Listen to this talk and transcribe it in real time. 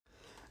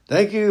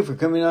Thank you for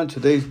coming on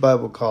today's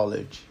Bible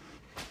College.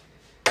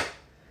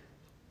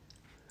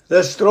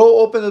 Let's throw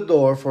open the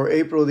door for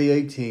April the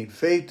 18th,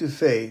 Faith to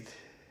Faith.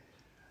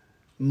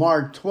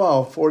 Mark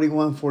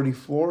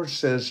 12:41-44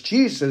 says,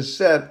 Jesus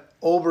sat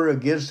over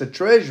against the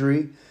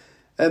treasury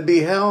and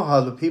beheld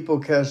how the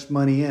people cast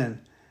money in.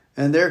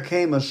 And there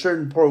came a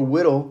certain poor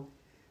widow,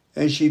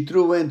 and she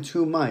threw in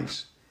 2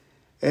 mites.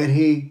 And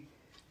he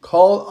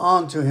called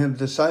unto him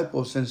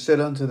disciples and said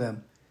unto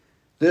them,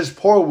 This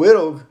poor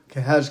widow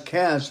has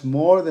cast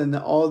more than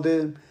all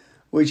them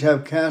which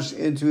have cast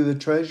into the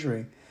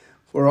treasury.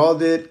 For all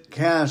did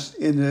cast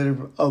in their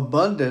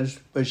abundance,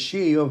 but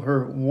she of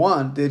her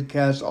want did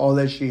cast all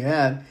that she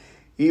had,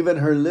 even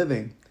her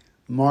living.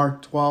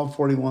 Mark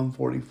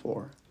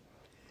 12:41-44.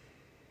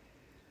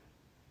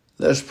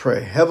 Let's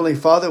pray. Heavenly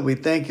Father, we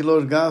thank you,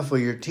 Lord God, for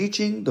your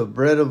teaching, the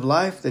bread of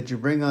life that you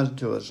bring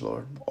unto us,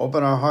 Lord.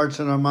 Open our hearts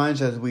and our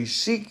minds as we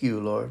seek you,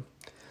 Lord,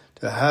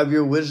 to have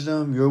your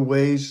wisdom, your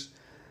ways,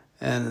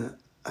 and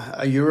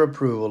your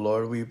approval,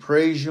 Lord. We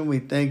praise you and we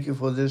thank you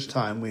for this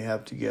time we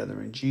have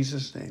together. In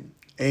Jesus' name,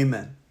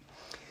 amen.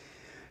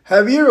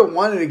 Have you ever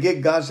wanted to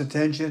get God's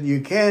attention? You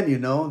can,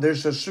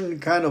 There's a certain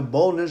kind of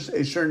boldness,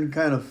 a certain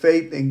kind of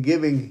faith in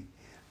giving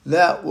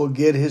that will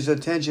get his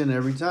attention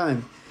every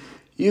time.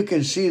 You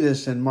can see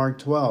this in Mark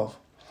 12.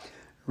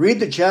 Read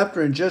the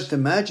chapter and just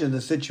imagine the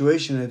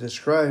situation it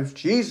describes.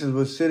 Jesus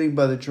was sitting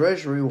by the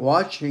treasury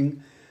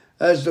watching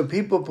as the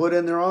people put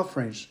in their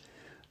offerings.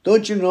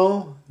 Don't you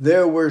know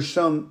there were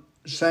some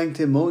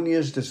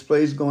sanctimonious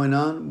displays going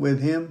on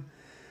with him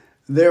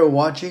there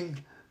watching?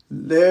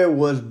 There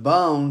was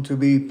bound to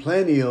be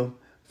plenty of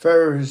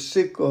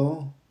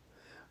Pharisaical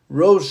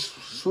rose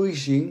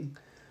swishing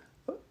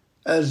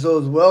as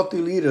those wealthy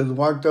leaders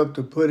walked up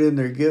to put in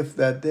their gift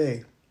that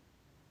day.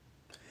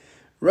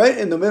 Right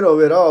in the middle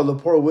of it all, the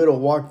poor widow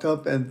walked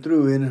up and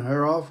threw in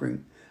her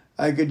offering.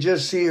 I could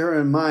just see her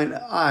in mind.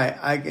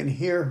 I can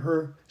hear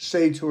her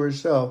say to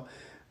herself,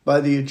 By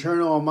the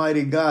eternal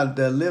Almighty God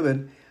that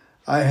liveth,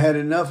 I had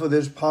enough of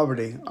this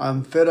poverty.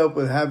 I'm fed up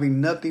with having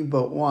nothing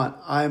but want.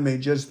 I may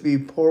just be a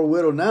poor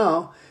widow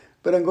now,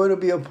 but I'm going to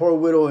be a poor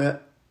widow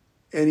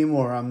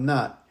anymore. I'm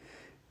not.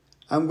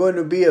 I'm going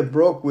to be a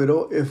broke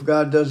widow if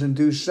God doesn't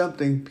do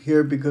something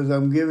here because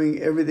I'm giving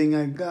everything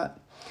I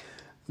got.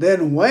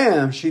 Then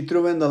wham, she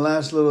threw in the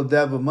last little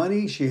dab of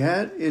money she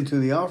had into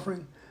the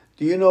offering.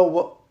 Do you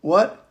know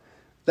what?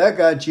 That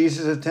got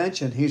Jesus'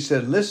 attention. He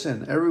said,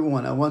 Listen,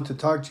 everyone, I want to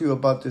talk to you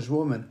about this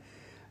woman.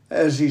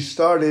 As he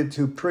started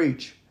to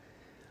preach,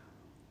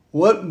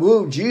 what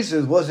moved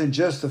Jesus wasn't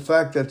just the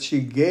fact that she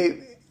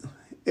gave,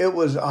 it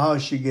was how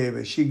she gave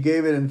it. She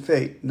gave it in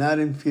faith, not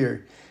in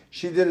fear.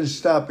 She didn't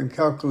stop and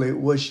calculate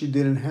what she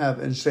didn't have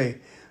and say,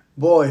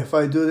 Boy, if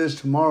I do this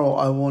tomorrow,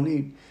 I won't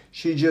eat.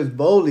 She just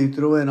boldly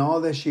threw in all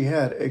that she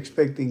had,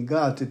 expecting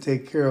God to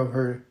take care of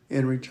her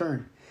in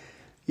return.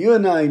 You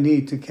and I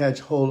need to catch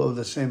hold of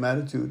the same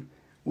attitude.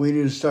 We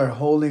need to start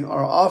holding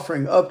our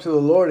offering up to the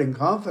Lord in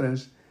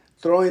confidence,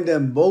 throwing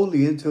them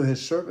boldly into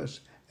his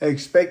service,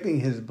 expecting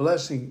his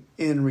blessing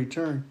in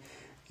return.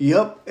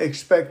 Yup,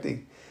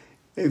 expecting.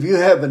 If you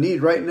have a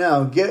need right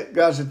now, get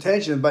God's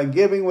attention by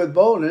giving with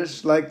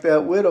boldness like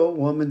that widow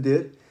woman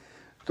did.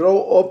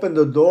 Throw open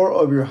the door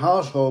of your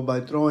household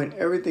by throwing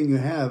everything you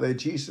have at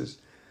Jesus.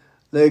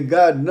 Let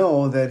God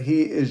know that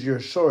he is your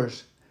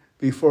source.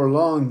 Before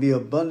long, the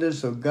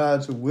abundance of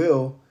God's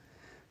will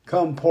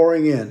come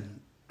pouring in.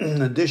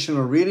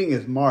 Additional reading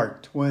is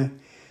Mark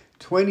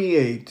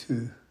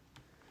 28-44.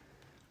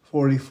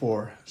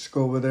 Let's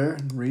go over there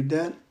and read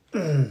that.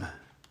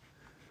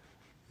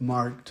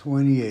 Mark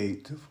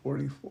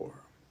 28-44.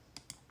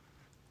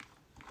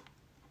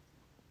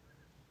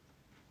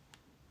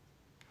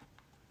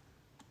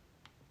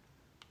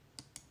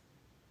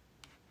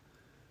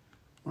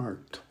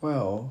 Mark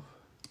 12.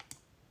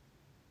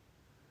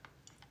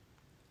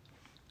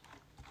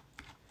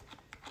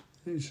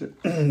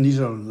 These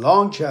are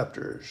long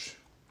chapters.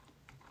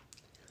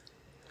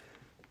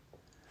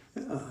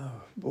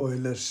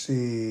 Let's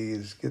see.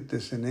 Let's get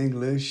this in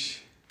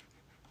English.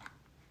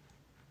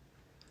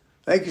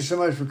 Thank you so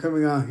much for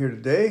coming on here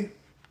today.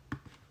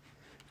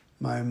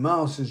 My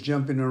mouse is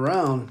jumping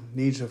around.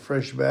 Needs a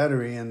fresh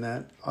battery in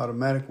that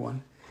automatic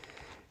one.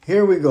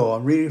 Here we go.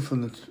 I'm reading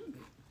from the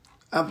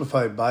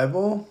Amplified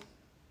Bible.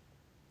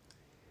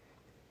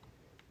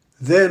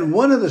 Then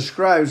one of the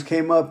scribes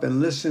came up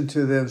and listened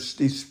to them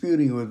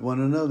disputing with one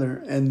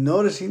another, and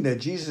noticing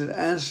that Jesus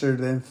answered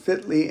them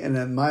fitly and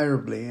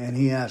admirably, and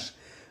he asked,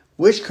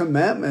 Which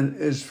commandment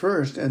is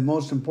first and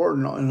most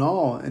important in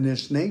all in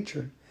its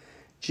nature?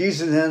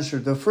 Jesus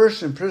answered, The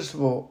first and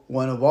principal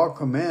one of all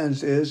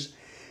commands is,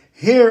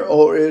 Hear,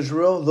 O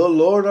Israel, the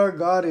Lord our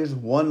God is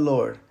one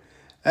Lord,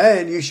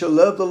 and you shall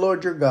love the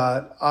Lord your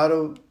God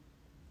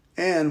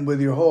and with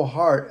your whole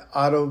heart,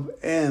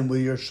 and with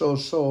your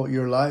soul,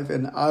 your life,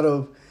 and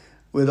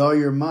with all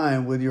your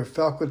mind, with your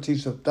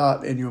faculties of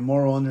thought and your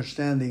moral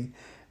understanding,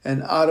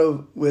 and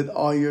with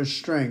all your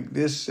strength.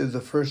 This is the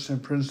first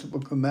and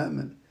principal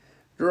commandment.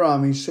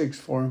 Deuteronomy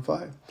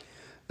 6:4-5.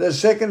 The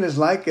second is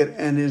like it,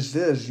 and is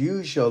this: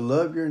 you shall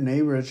love your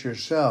neighbor as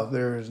yourself.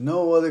 There is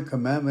no other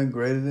commandment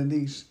greater than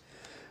these.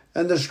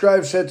 And the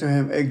scribe said to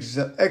him,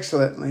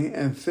 excellently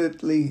and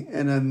fitly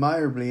and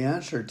admirably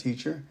answered,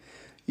 teacher.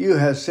 You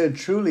have said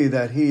truly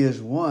that he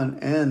is one,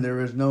 and there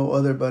is no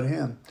other but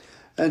him.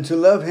 And to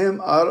love him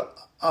out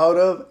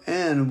of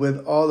and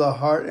with all the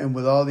heart and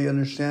with all the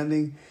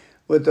understanding,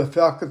 with the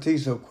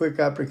faculties of quick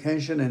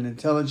apprehension and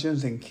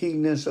intelligence and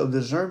keenness of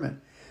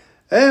discernment,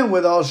 and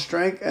with all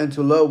strength, and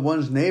to love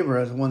one's neighbor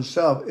as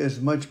oneself is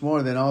much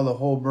more than all the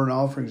whole burnt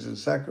offerings and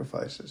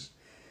sacrifices.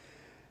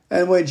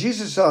 And when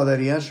Jesus saw that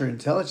he answered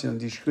intelligently,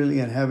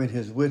 discreetly, and having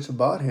his wits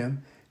about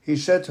him, he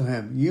said to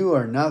him, you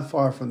are not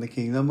far from the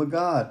kingdom of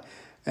God.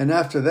 And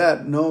after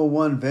that, no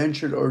one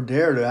ventured or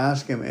dared to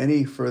ask him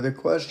any further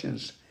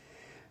questions.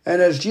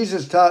 And as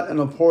Jesus taught in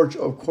the porch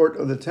or court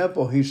of the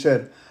temple, he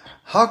said,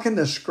 how can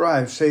the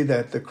scribes say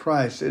that the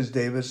Christ is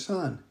David's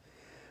son?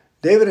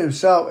 David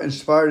himself,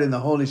 inspired in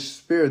the Holy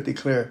Spirit,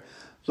 declared,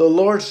 the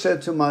Lord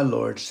said to my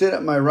Lord, sit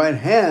at my right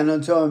hand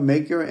until I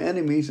make your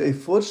enemies a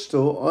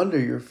footstool under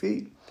your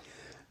feet.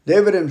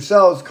 David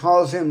himself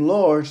calls him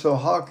Lord, so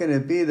how can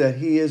it be that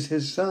he is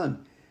his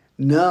son?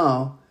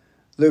 Now,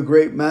 the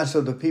great mass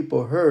of the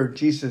people heard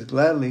Jesus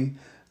gladly,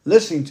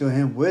 listening to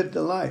him with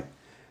delight.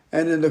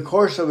 And in the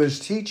course of his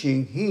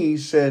teaching, he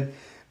said,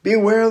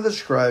 beware of the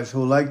scribes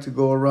who like to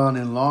go around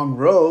in long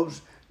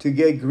robes to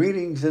get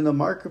greetings in the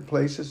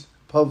marketplaces,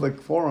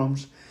 public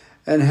forums,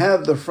 and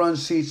have the front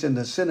seats in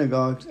the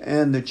synagogues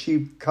and the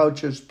chief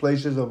couches,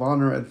 places of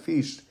honor at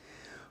feasts,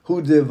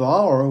 who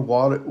devour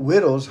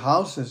widows'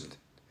 houses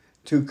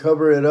to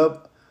cover it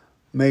up,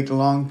 make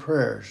long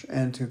prayers,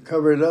 and to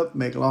cover it up,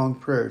 make long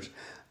prayers.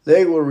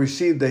 They will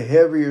receive the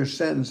heavier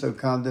sentence of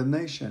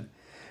condemnation.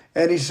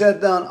 And he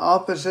sat down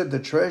opposite the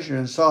treasury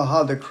and saw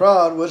how the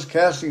crowd was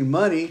casting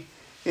money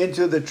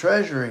into the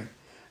treasury.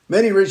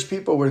 Many rich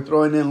people were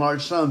throwing in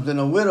large sums, and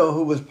a widow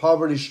who was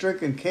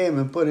poverty-stricken came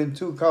and put in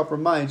 2 copper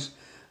mites,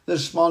 the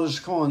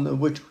smallest coin of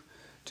which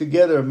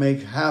together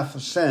make half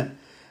a cent.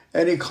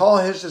 And he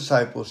called his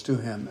disciples to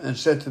him and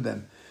said to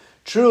them,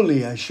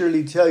 truly, I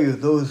surely tell you,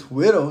 those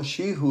widow,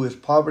 she who is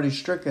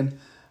poverty-stricken,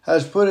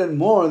 has put in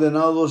more than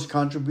all those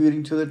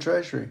contributing to the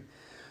treasury.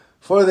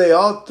 For they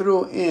all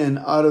threw in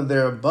out of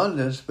their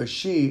abundance, but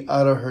she,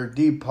 out of her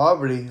deep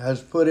poverty,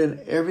 has put in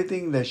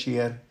everything that she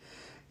had,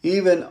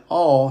 even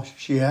all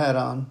she had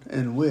on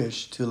and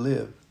wished to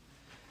live.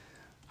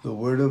 The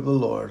word of the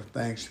Lord.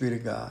 Thanks be to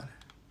God.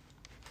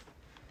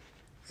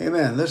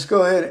 Amen. Let's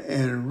go ahead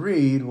and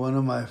read one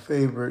of my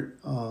favorite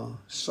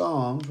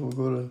Psalms. We'll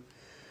go to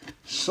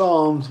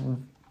Psalms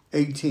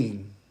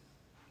 18.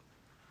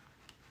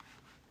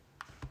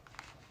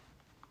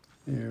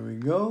 Here we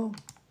go.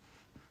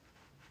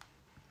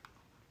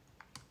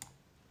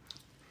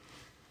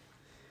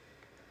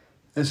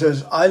 It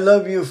says, I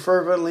love you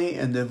fervently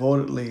and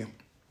devotedly,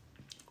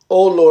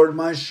 O Lord,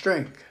 my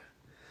strength.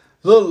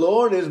 The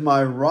Lord is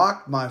my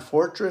rock, my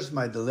fortress,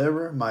 my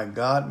deliverer, my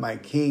God, my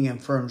King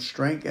and firm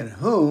strength, in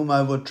whom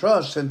I will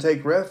trust and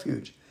take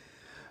refuge,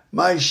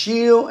 my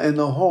shield and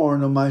the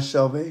horn of my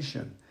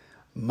salvation,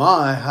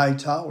 my high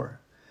tower.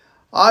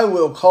 I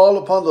will call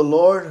upon the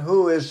Lord,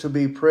 who is to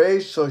be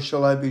praised, so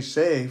shall I be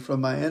saved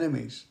from my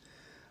enemies.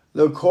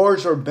 The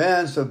cords or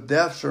bands of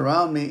death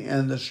surround me,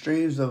 and the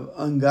streams of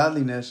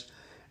ungodliness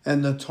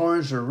and the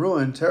torrents of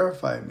ruin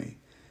terrify me.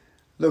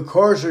 The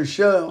cords or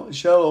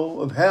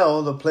shallow of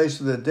hell, the place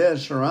of the dead,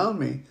 surround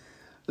me.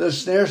 The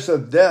snares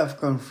of death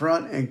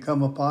confront and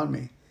come upon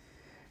me.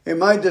 In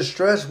my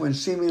distress, when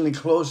seemingly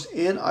close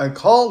in, I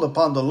called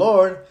upon the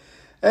Lord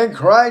and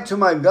cried to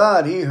my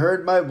God. He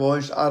heard my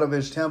voice out of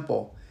his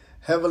temple,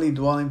 heavenly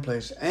dwelling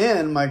place,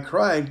 and my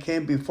cry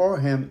came before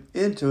him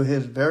into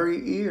his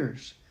very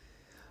ears.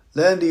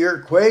 Then the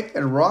earth quaked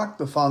and rocked,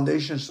 the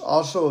foundations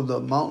also of the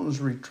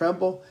mountains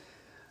trembled.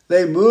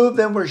 They moved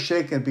and were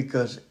shaken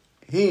because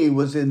he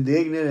was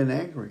indignant and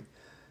angry.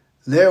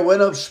 There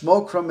went up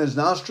smoke from his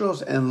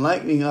nostrils, and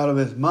lightning out of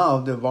his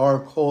mouth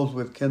devoured coals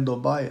with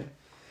kindled by it.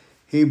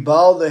 He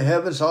bowed the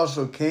heavens,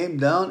 also came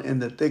down,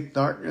 and the thick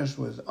darkness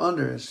was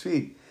under his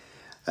feet.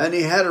 And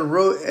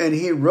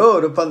he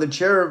rode upon the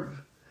cherub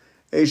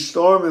a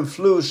storm and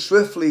flew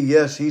swiftly.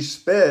 Yes, he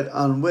sped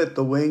on with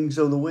the wings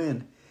of the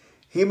wind.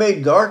 He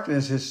made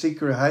darkness his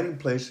secret hiding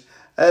place,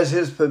 as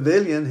his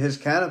pavilion, his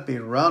canopy.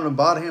 Round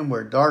about him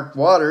were dark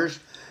waters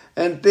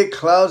and thick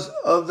clouds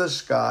of the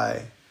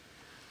sky.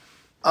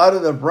 Out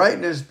of the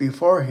brightness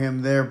before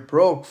him there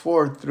broke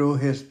forth through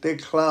his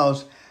thick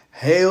clouds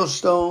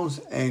hailstones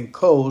and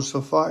coals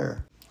of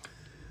fire.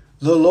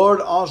 The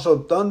Lord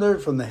also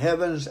thundered from the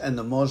heavens, and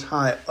the Most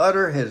High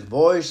uttered his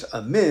voice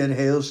amid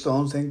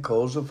hailstones and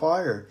coals of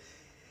fire.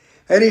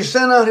 And he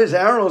sent out his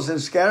arrows and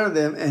scattered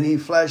them, and he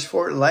flashed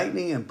forth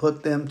lightning and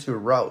put them to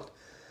rout.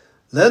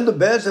 Then the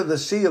beds of the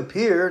sea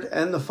appeared,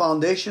 and the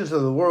foundations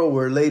of the world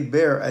were laid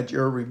bare at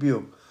your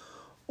rebuke.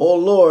 O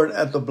Lord,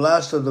 at the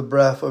blast of the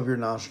breath of your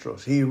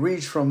nostrils. He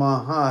reached from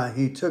on high,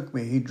 he took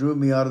me, he drew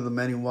me out of the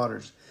many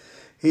waters.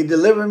 He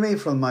delivered me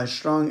from my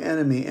strong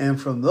enemy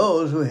and from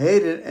those who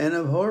hated and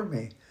abhorred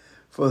me.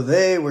 for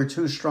they were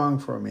too strong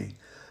for me.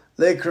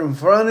 They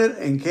confronted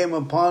and came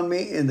upon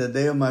me in the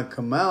day of my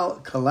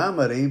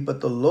calamity,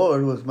 but the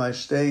Lord was my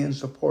stay and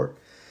support.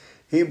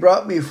 He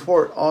brought me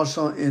forth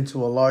also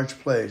into a large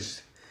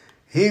place.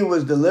 He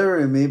was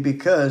delivering me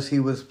because he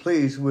was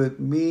pleased with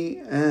me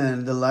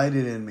and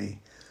delighted in me.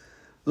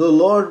 The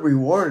Lord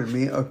rewarded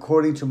me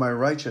according to my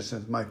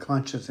righteousness, my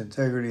conscience,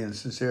 integrity, and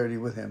sincerity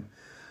with him.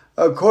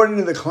 According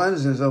to the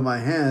cleansings of my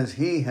hands,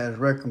 he has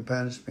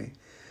recompensed me.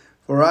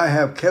 For I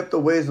have kept the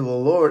ways of the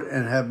Lord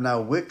and have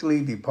not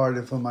wickedly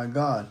departed from my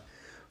God.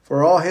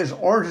 For all his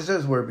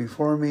ordinances were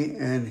before me,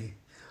 and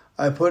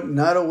I put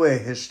not away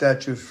his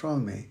statutes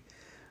from me.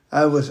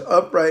 I was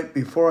upright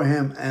before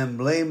him and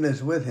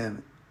blameless with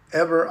him,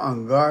 ever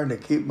on guard to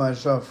keep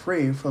myself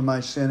free from my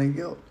sin and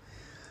guilt.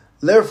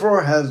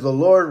 Therefore has the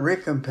Lord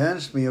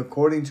recompensed me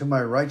according to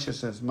my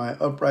righteousness, my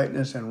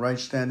uprightness and right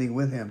standing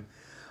with him,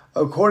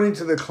 according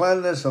to the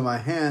cleanness of my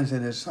hands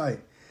in his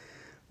sight.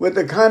 With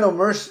the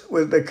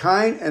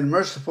kind and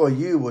merciful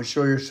you will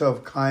show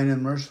yourself kind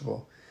and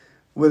merciful.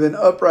 With an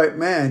upright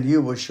man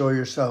you will show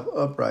yourself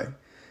upright.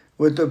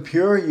 With the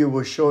pure you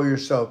will show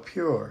yourself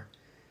pure.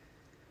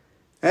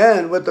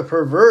 And with the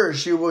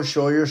perverse you will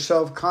show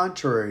yourself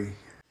contrary.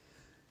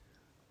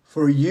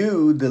 For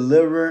you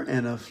deliver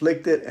an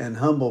afflicted and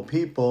humble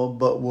people,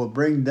 but will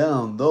bring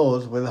down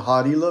those with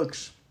haughty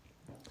looks.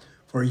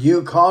 For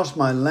you cause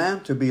my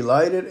lamp to be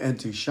lighted and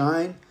to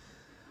shine.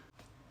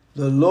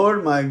 The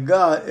Lord my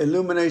God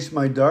illuminates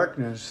my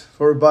darkness.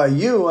 For by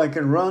you I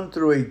can run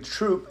through a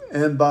troop,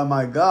 and by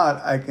my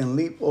God I can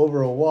leap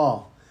over a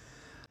wall.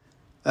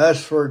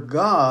 As for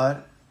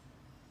God,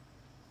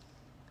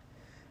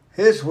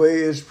 his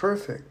way is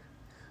perfect.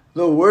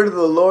 The word of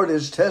the Lord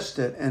is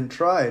tested and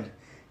tried.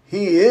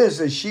 He is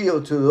a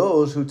shield to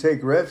those who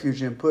take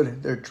refuge and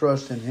put their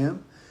trust in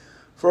him.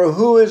 For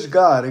who is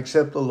God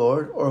except the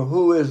Lord, or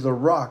who is the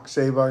rock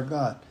save our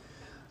God?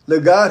 The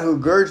God who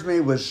girds me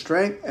with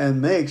strength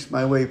and makes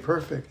my way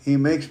perfect. He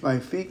makes my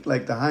feet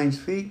like the hind's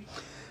feet,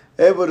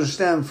 able to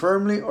stand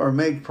firmly or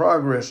make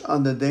progress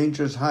on the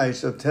dangerous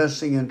heights of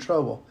testing and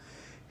trouble.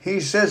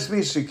 He sets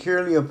me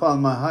securely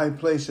upon my high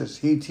places.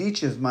 He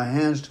teaches my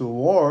hands to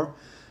war,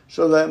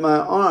 so that my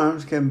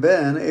arms can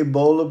bend a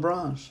bowl of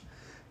bronze.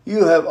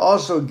 You have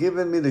also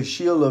given me the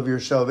shield of your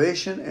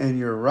salvation, and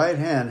your right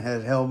hand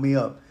has held me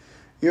up.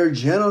 Your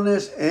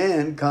gentleness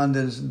and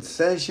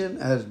condescension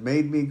has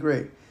made me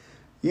great.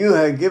 You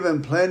have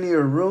given plenty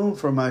of room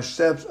for my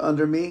steps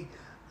under me,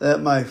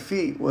 that my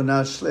feet will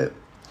not slip.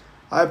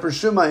 I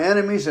pursued my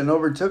enemies and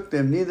overtook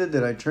them, neither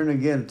did I turn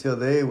again till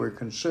they were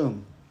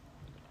consumed.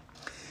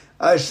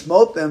 I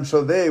smote them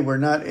so they were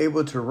not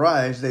able to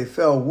rise. They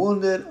fell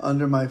wounded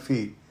under my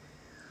feet.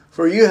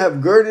 For you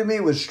have girded me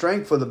with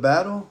strength for the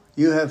battle.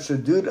 You have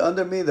subdued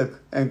under me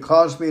and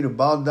caused me to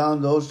bow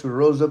down those who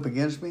rose up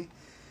against me.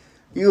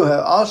 You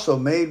have also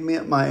made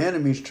my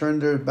enemies turn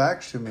their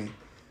backs to me,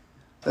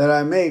 that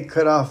I may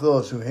cut off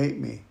those who hate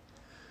me.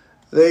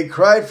 They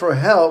cried for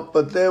help,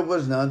 but there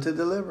was none to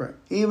deliver,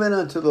 even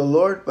unto the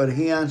Lord, but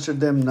he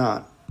answered them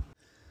not.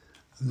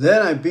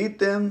 Then I beat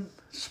them,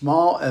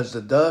 small as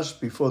the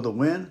dust before the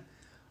wind.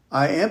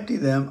 I emptied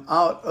them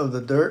out of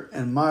the dirt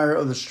and mire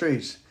of the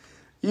streets.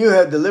 You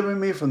have delivered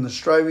me from the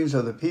strivings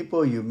of the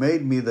people. You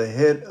made me the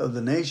head of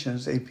the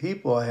nations. A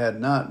people I had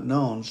not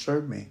known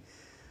served me.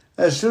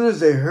 As soon as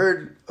they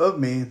heard of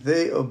me,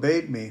 they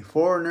obeyed me.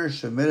 Foreigners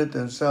submitted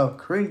themselves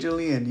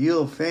cringingly and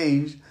yield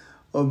feigned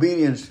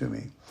obedience to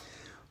me.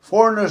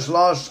 Foreigners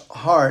lost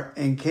heart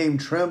and came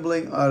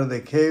trembling out of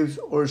the caves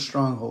or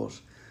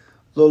strongholds.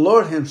 The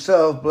Lord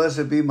himself,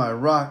 blessed be my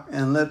rock,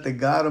 and let the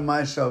God of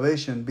my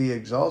salvation be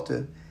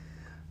exalted.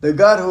 The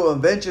God who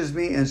avenges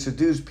me and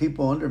subdues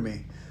people under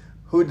me,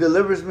 who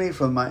delivers me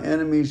from my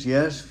enemies.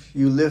 Yes,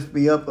 you lift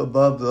me up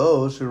above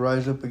those who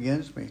rise up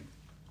against me.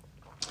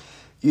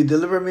 You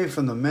deliver me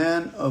from the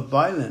man of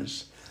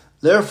violence.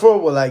 Therefore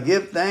will I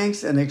give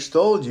thanks and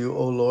extol you,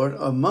 O Lord,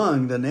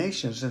 among the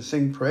nations, and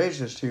sing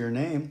praises to your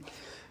name.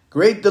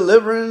 Great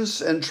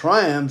deliverance and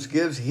triumphs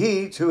gives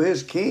he to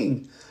his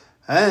king,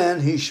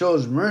 and he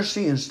shows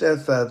mercy and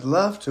steadfast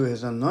love to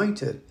his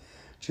anointed,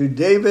 to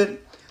David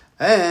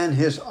and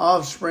his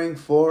offspring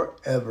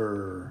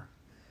forever.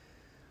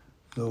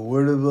 The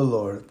word of the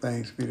Lord.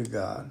 Thanks be to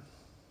God.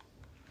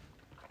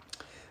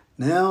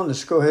 Now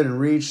let's go ahead and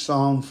read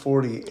Psalm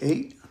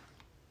 48.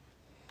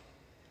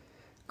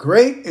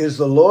 Great is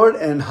the Lord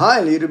and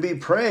highly to be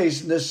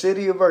praised in the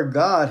city of our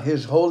God,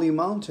 his holy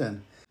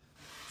mountain.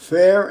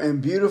 Fair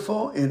and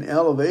beautiful in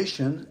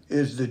elevation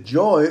is the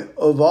joy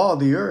of all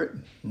the earth.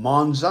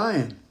 Mount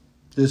Zion,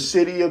 the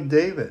city of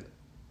David.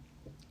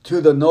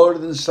 To the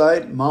northern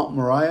side, Mount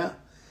Moriah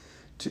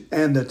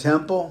and the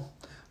temple,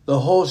 the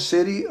whole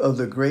city of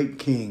the great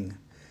king.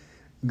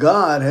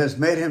 God has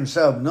made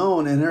himself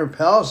known in her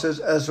palaces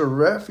as a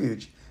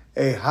refuge,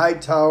 a high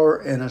tower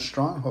and a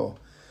stronghold.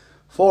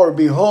 For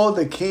behold,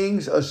 the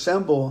kings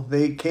assemble,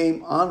 they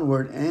came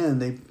onward,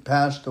 and they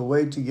passed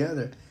away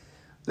together.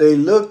 They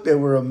looked, they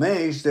were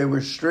amazed, they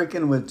were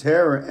stricken with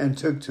terror and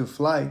took to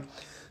flight,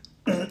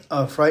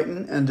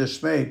 frightened and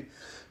dismayed.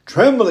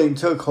 Trembling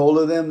took hold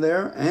of them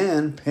there,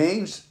 and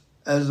pains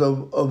as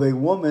of a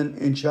woman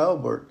in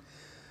childbirth.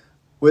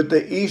 With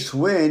the east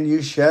wind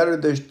you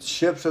shattered the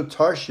ships of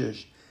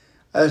Tarshish,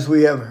 as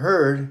we have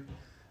heard,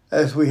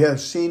 as we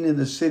have seen in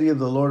the city of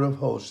the Lord of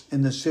hosts,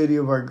 in the city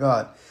of our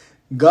God.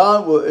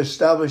 God will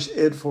establish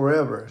it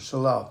forever.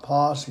 Salah.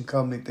 Pause and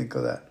calmly think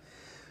of that.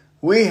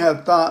 We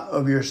have thought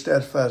of your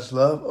steadfast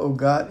love, O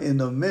God, in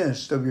the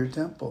midst of your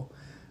temple.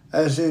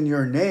 As in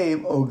your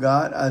name, O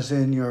God, as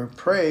in your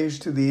praise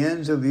to the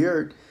ends of the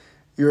earth,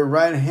 your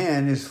right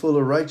hand is full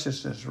of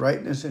righteousness,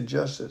 rightness, and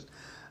justice.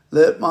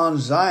 Let Mount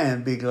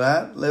Zion be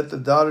glad. Let the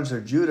daughters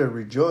of Judah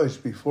rejoice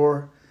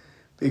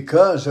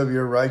because of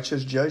your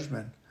righteous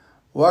judgment.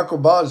 Walk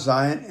about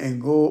Zion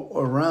and go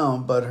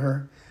around but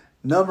her.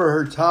 Number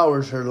her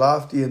towers, her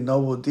lofty and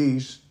noble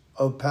deeds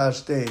of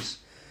past days.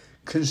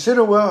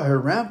 Consider well her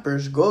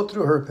ramparts. Go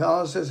through her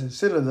palaces and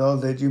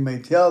citadels, that you may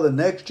tell the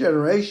next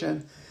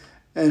generation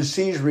and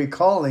cease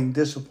recalling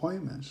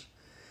disappointments.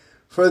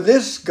 For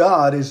this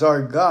God is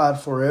our God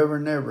forever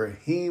and ever.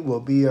 He will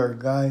be our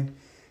guide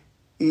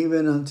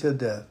even until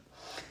death.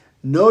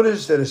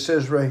 Notice that it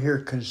says right here,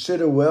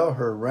 consider well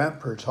her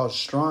ramparts, how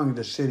strong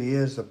the city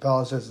is, the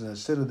palaces and the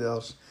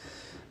citadels,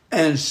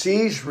 and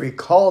cease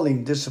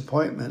recalling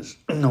disappointments.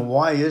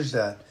 Why is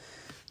that?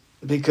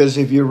 Because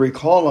if you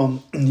recall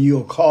them,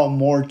 you'll call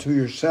more to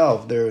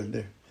yourself. They're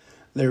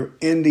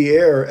in the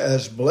air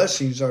as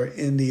blessings are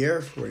in the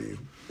air for you.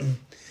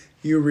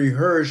 You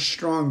rehearse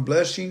strong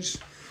blessings,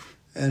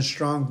 and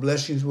strong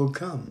blessings will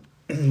come.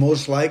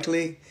 Most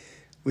likely,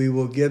 we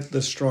will get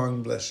the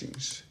strong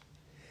blessings.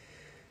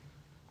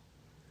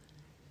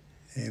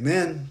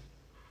 Amen.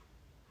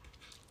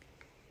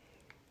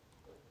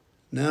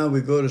 Now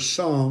we go to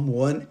Psalm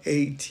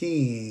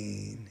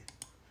 118.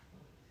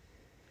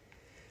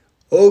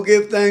 Oh,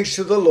 give thanks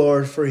to the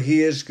Lord, for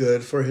he is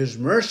good, for his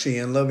mercy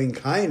and loving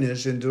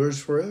kindness endures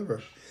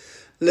forever.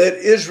 Let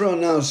Israel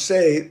now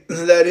say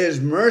that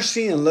his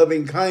mercy and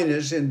loving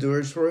kindness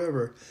endures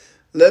forever.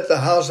 Let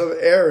the house of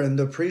Aaron,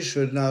 the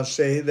priesthood, now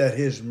say that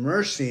his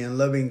mercy and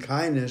loving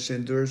kindness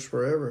endures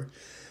forever.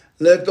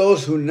 Let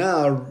those who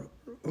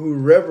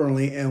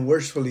reverently and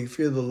worshipfully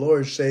fear the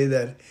Lord say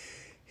that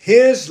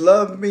his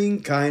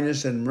loving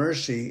kindness and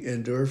mercy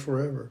endure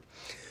forever.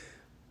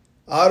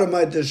 Out of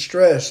my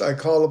distress I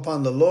called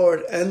upon the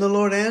Lord, and the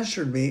Lord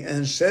answered me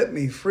and set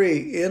me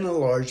free in a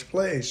large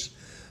place.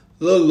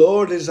 The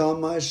Lord is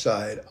on my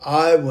side.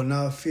 I will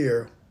not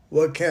fear.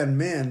 What can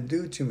man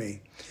do to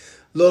me?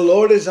 The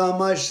Lord is on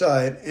my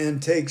side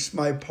and takes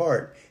my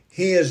part.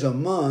 He is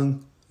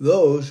among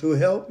those who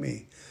help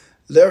me.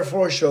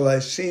 Therefore shall I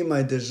see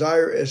my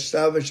desire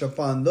established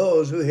upon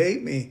those who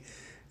hate me.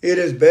 It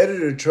is better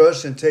to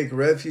trust and take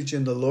refuge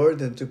in the Lord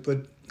than to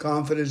put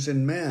confidence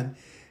in man.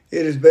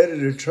 It is better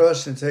to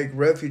trust and take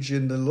refuge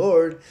in the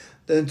Lord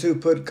than to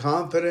put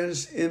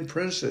confidence in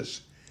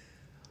princes.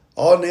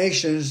 All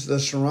nations, the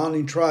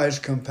surrounding tribes,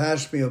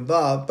 compass me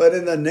about, but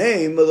in the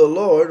name of the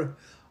Lord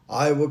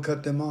I will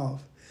cut them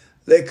off.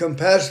 They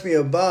compass me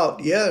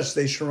about, yes,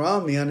 they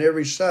surround me on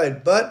every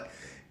side, but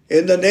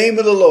in the name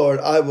of the Lord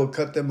I will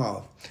cut them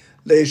off.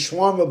 They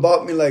swarm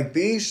about me like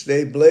beasts,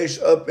 they blaze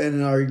up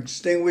and are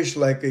extinguished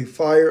like a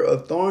fire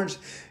of thorns.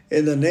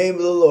 In the name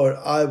of the Lord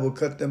I will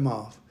cut them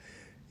off.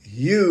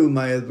 You,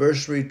 my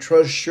adversary,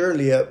 trust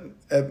surely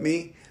at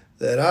me,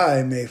 that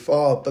I may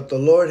fall, but the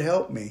Lord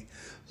help me.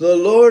 The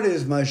Lord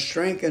is my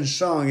strength and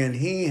song, and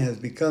he has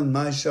become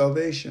my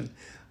salvation.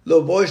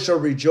 The voice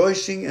of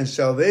rejoicing and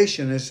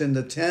salvation is in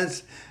the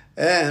tents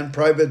and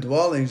private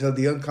dwellings of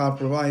the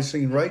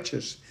uncompromising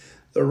righteous.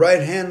 The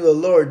right hand of the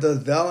Lord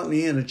doth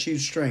valiantly and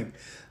achieves strength.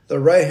 The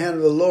right hand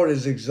of the Lord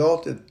is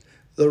exalted.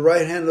 The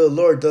right hand of the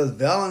Lord doth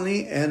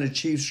valiantly and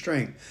achieves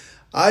strength.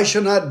 I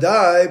shall not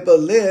die, but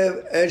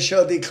live, and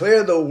shall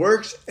declare the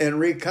works and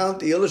recount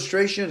the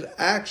illustrations,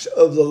 acts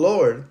of the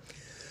Lord.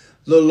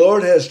 The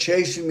Lord has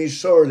chastened me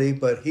sorely,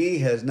 but he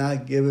has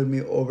not given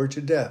me over to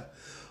death.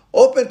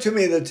 Open to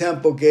me the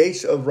temple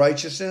gates of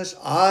righteousness.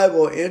 I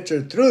will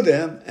enter through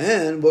them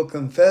and will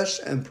confess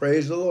and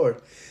praise the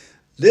Lord.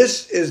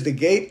 This is the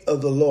gate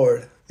of the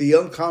Lord. The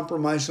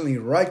uncompromisingly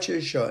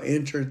righteous shall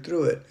enter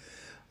through it.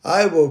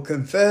 I will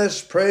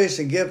confess, praise,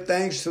 and give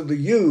thanks to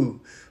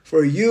you,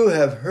 for you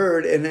have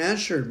heard and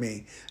answered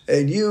me,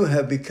 and you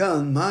have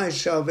become my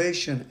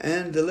salvation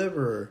and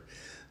deliverer.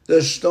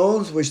 The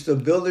stones which the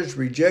builders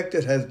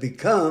rejected has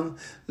become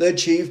the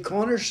chief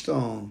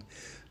cornerstone.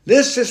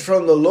 This is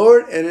from the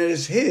Lord, and it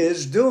is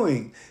his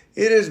doing.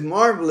 It is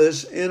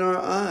marvelous in our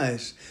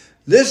eyes.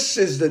 This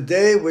is the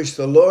day which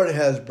the Lord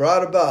has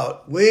brought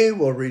about. We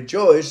will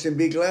rejoice and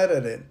be glad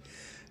at it.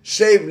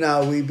 Save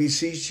now, we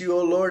beseech you,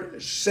 O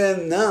Lord.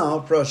 Send now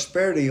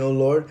prosperity, O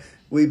Lord.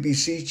 We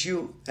beseech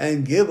you,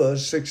 and give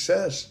us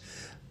success.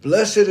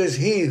 Blessed is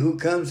he who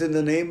comes in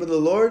the name of the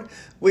Lord.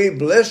 We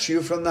bless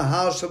you from the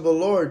house of the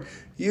Lord,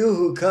 you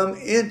who come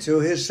into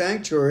his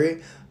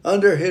sanctuary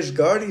under his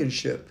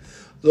guardianship.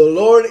 The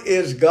Lord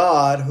is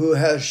God, who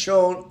has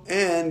shown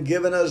and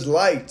given us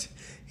light.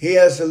 He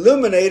has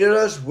illuminated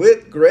us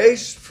with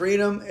grace,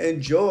 freedom,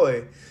 and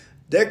joy.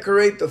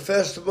 Decorate the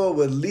festival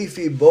with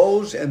leafy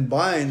boughs and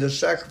bind the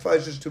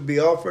sacrifices to be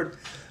offered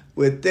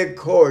with thick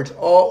cords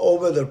all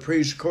over the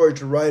priest's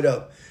courts right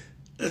up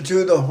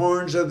to the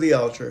horns of the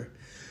altar.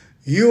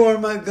 You are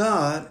my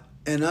God,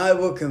 and I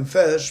will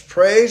confess,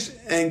 praise,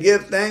 and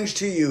give thanks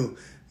to you.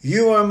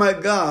 You are my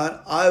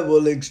God, I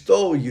will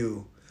extol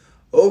you.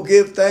 Oh,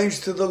 give thanks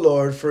to the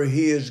Lord, for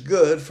he is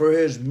good, for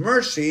his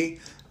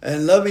mercy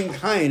and loving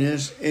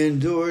kindness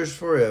endures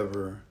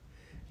forever.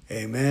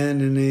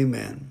 Amen and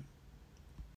amen.